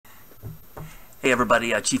Hey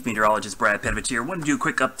everybody, Chief Meteorologist Brad Pedovich here. Want to do a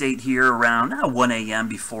quick update here around 1 a.m.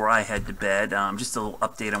 before I head to bed. Just a little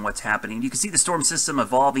update on what's happening. You can see the storm system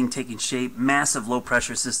evolving, taking shape, massive low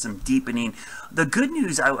pressure system deepening. The good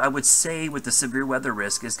news I would say with the severe weather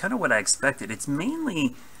risk is kind of what I expected. It's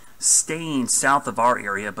mainly staying south of our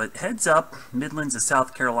area, but heads up, Midlands of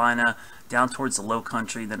South Carolina, down towards the low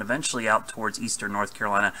country, then eventually out towards eastern North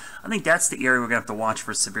Carolina. I think that's the area we're going to have to watch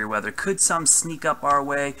for severe weather. Could some sneak up our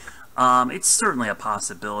way? It's certainly a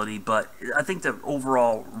possibility, but I think the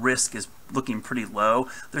overall risk is looking pretty low.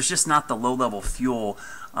 There's just not the low-level fuel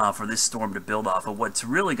for this storm to build off of. What's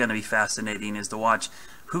really going to be fascinating is to watch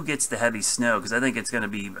who gets the heavy snow, because I think it's going to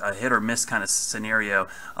be a hit or miss kind of scenario.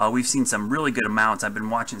 We've seen some really good amounts. I've been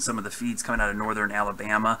watching some of the feeds coming out of northern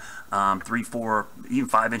Alabama, 3, 4, even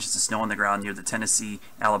 5 inches of snow on the ground near the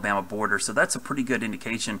Tennessee-Alabama border. So that's a pretty good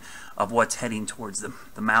indication of what's heading towards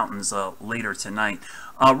the mountains later tonight.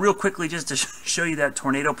 Real quickly, just to show you that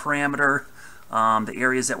tornado parameter, the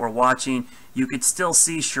areas that we're watching, you could still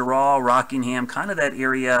see Sherrall, Rockingham, kind of that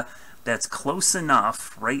area that's close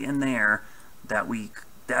enough right in there that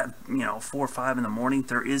you know, 4 or 5 in the morning,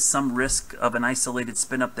 there is some risk of an isolated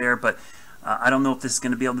spin up there, but I don't know if this is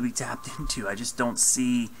going to be able to be tapped into. I just don't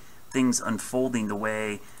see things unfolding the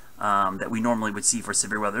way that we normally would see for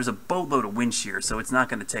severe weather. There's a boatload of wind shear, so it's not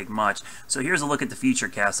going to take much. So here's a look at the future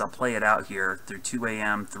cast. I'll play it out here through 2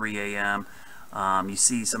 a.m., 3 a.m. You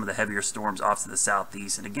see some of the heavier storms off to the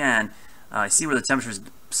southeast, and again, I see where the temperatures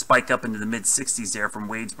spike up into the mid-60s there from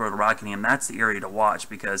Wadesboro to Rockingham. That's the area to watch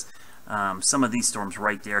because some of these storms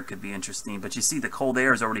right there could be interesting. But you see the cold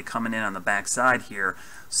air is already coming in on the backside here,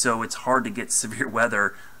 so it's hard to get severe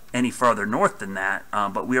weather any farther north than that.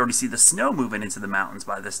 But we already see the snow moving into the mountains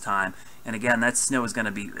by this time. And again, that snow is going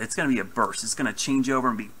to be, it's going to be a burst. It's going to change over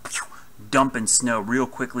and be dumping snow real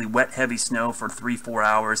quickly, wet, heavy snow for 3-4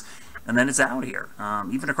 hours. And then it's out here.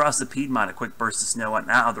 Even across the Piedmont, a quick burst of snow out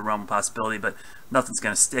of the realm of possibility, but nothing's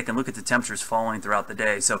going to stick. And look at the temperatures falling throughout the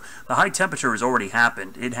day. So the high temperature has already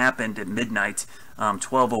happened. It happened at midnight,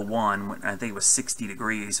 12:01, when I think it was 60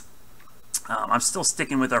 degrees. I'm still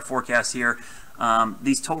sticking with our forecast here.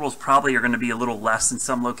 These totals probably are going to be a little less in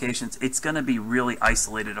some locations. It's going to be really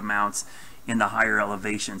isolated amounts in the higher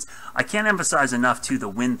elevations. I can't emphasize enough too the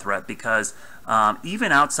wind threat because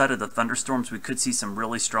even outside of the thunderstorms, we could see some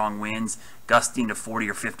really strong winds gusting to 40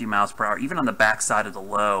 or 50 miles per hour, even on the backside of the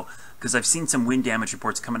low, because I've seen some wind damage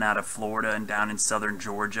reports coming out of Florida and down in southern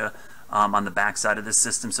Georgia on the backside of this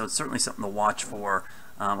system. So it's certainly something to watch for,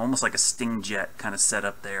 almost like a sting jet kind of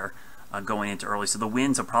setup there going into early. So the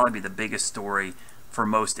winds will probably be the biggest story for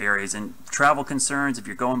most areas. And travel concerns, if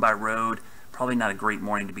you're going by road, probably not a great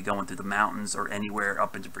morning to be going through the mountains or anywhere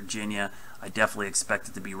up into Virginia. I definitely expect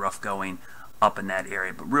it to be rough going up in that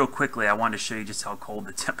area. But real quickly, I wanted to show you just how cold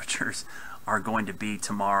the temperatures are going to be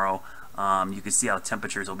tomorrow. You can see how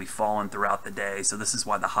temperatures will be falling throughout the day. So this is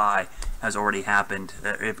why the high has already happened.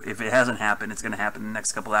 If it hasn't happened, it's going to happen in the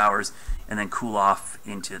next couple hours and then cool off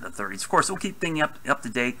into the 30s. Of course, we'll keep things up to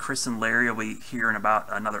date. Chris and Larry will be here in about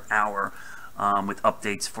another hour with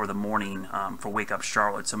updates for the morning for Wake Up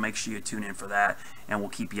Charlotte. So make sure you tune in for that, and we'll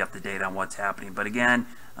keep you up to date on what's happening. But again,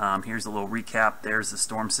 here's a little recap. There's the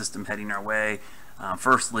storm system heading our way.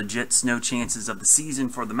 First legit snow chances of the season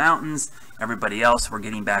for the mountains. Everybody else, we're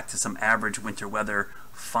getting back to some average winter weather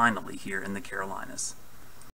finally here in the Carolinas.